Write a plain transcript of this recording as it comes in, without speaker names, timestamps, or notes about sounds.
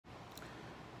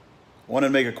Wanted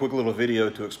to make a quick little video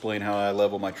to explain how I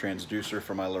level my transducer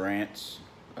for my Lowrance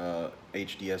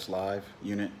HDS Live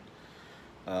unit.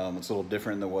 It's a little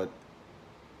different than what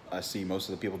I see most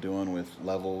of the people doing with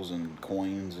levels and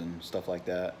coins and stuff like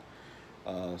that.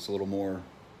 It's a little more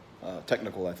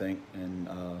technical, I think, and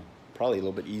probably a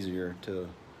little bit easier to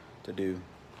do.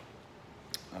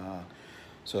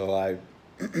 So I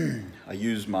I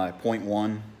use my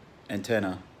Point-1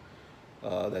 antenna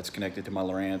that's connected to my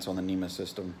Lowrance on the nmea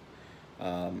system.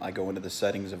 I go into the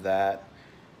settings of that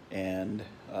and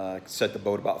set the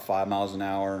boat about 5 miles an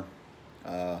hour.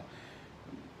 I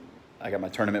got my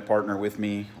tournament partner with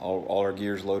me, all our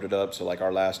gear's loaded up. So like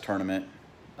our last tournament,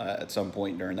 at some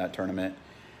point during that tournament,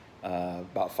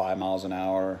 about 5 miles an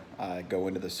hour, I go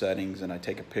into the settings and I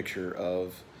take a picture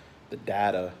of the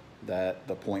data that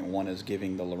the Point-1 is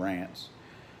giving the Lowrance.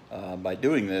 By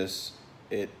doing this,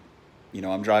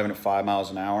 I'm driving at 5 miles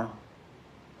an hour,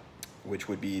 which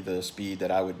would be the speed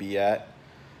that I would be at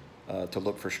to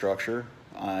look for structure.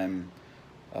 I'm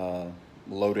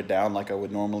loaded down like I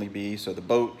would normally be, so the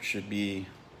boat should be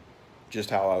just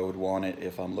how I would want it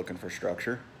if I'm looking for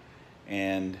structure.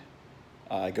 And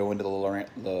I go into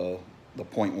the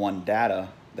Point-1 data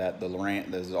that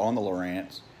is on the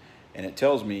Lowrance, and it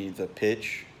tells me the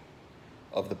pitch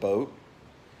of the boat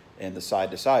and the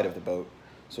side to side of the boat.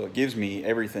 So it gives me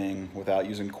everything without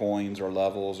using coins or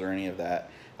levels or any of that.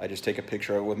 I just take a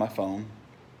picture of it with my phone.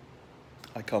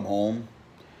 I come home,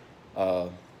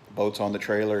 boat's on the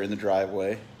trailer in the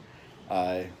driveway.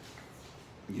 I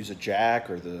use a jack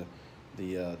or the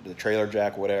trailer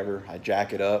jack, whatever. I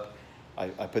jack it up. I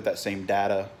put that same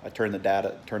data. I turn the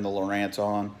Lowrance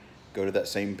on, go to that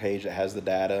same page that has the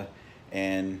data,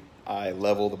 and I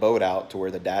level the boat out to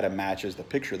where the data matches the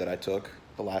picture that I took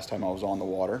the last time I was on the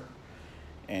water.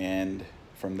 And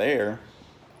from there,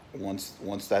 once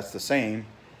that's the same,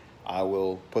 I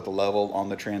will put the level on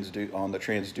the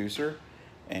transducer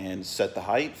and set the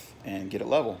height and get it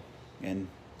level. And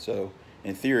so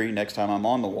in theory, next time I'm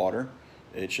on the water,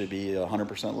 it should be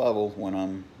 100% level when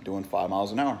I'm doing 5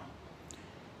 miles an hour.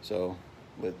 So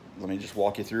let me just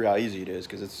walk you through how easy it is,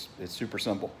 because it's super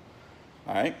simple.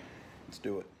 All right, let's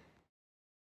do it.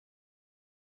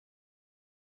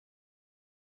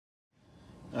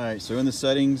 All right, so in the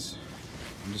settings,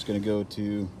 I'm just going to go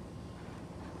to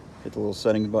hit the little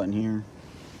settings button here.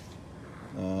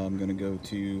 I'm going to go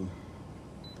to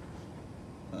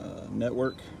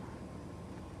network,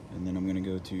 and then I'm going to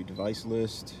go to device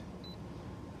list,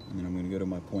 and then I'm going to go to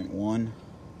my Point-1,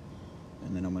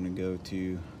 and then I'm going to go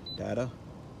to data,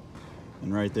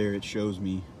 and right there it shows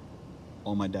me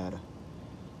all my data.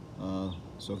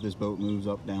 So if this boat moves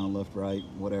up, down, left, right,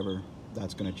 whatever,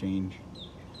 that's going to change.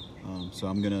 So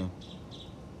I'm gonna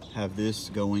have this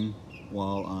going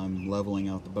while I'm leveling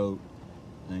out the boat,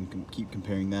 and keep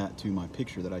comparing that to my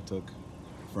picture that I took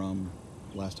from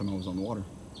last time I was on the water.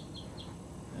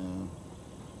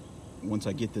 Once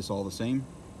I get this all the same,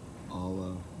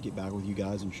 I'll get back with you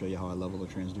guys and show you how I level the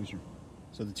transducer.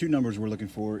 So the two numbers we're looking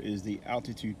for is the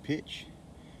altitude pitch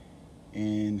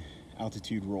and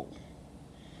altitude roll.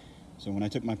 So when I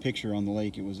took my picture on the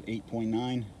lake, it was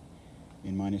 8.9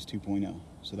 and minus 2.0.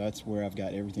 So that's where I've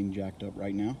got everything jacked up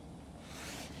right now.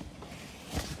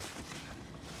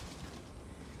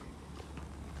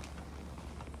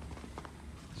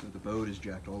 So the boat is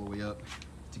jacked all the way up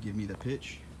to give me the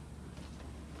pitch.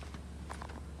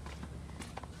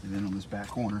 And then on this back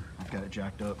corner, I've got it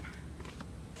jacked up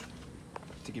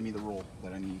to give me the roll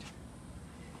that I need.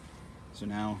 So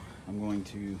now I'm going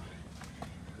to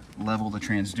level the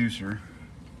transducer,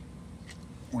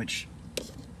 which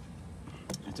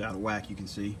it's out of whack, you can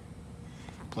see,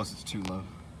 plus it's too low.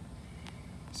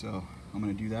 So I'm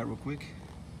going to do that real quick,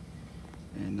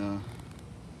 and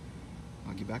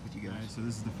I'll get back with you guys. Right, so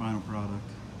this is the final product.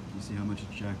 You see how much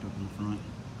it's jacked up in the front.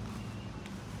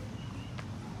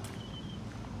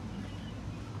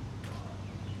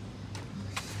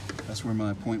 That's where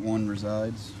my Point-1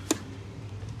 resides,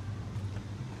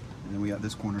 and then we got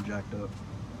this corner jacked up,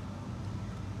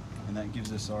 and that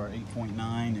gives us our 8.9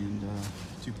 and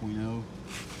 2.0.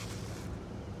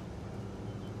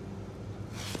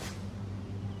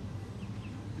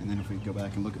 And then if we go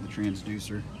back and look at the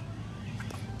transducer,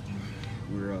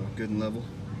 we're good and level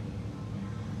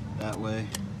that way.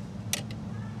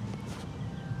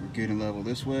 We're good and level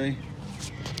this way,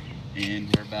 and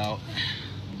we're about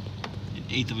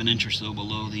 1/8 of an inch or so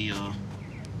below the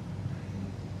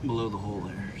hole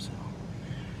there. So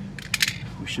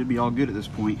we should be all good at this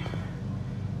point.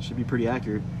 Should be pretty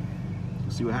accurate.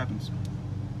 We'll see what happens.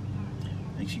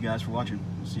 Thanks you guys for watching.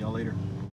 We'll see y'all later.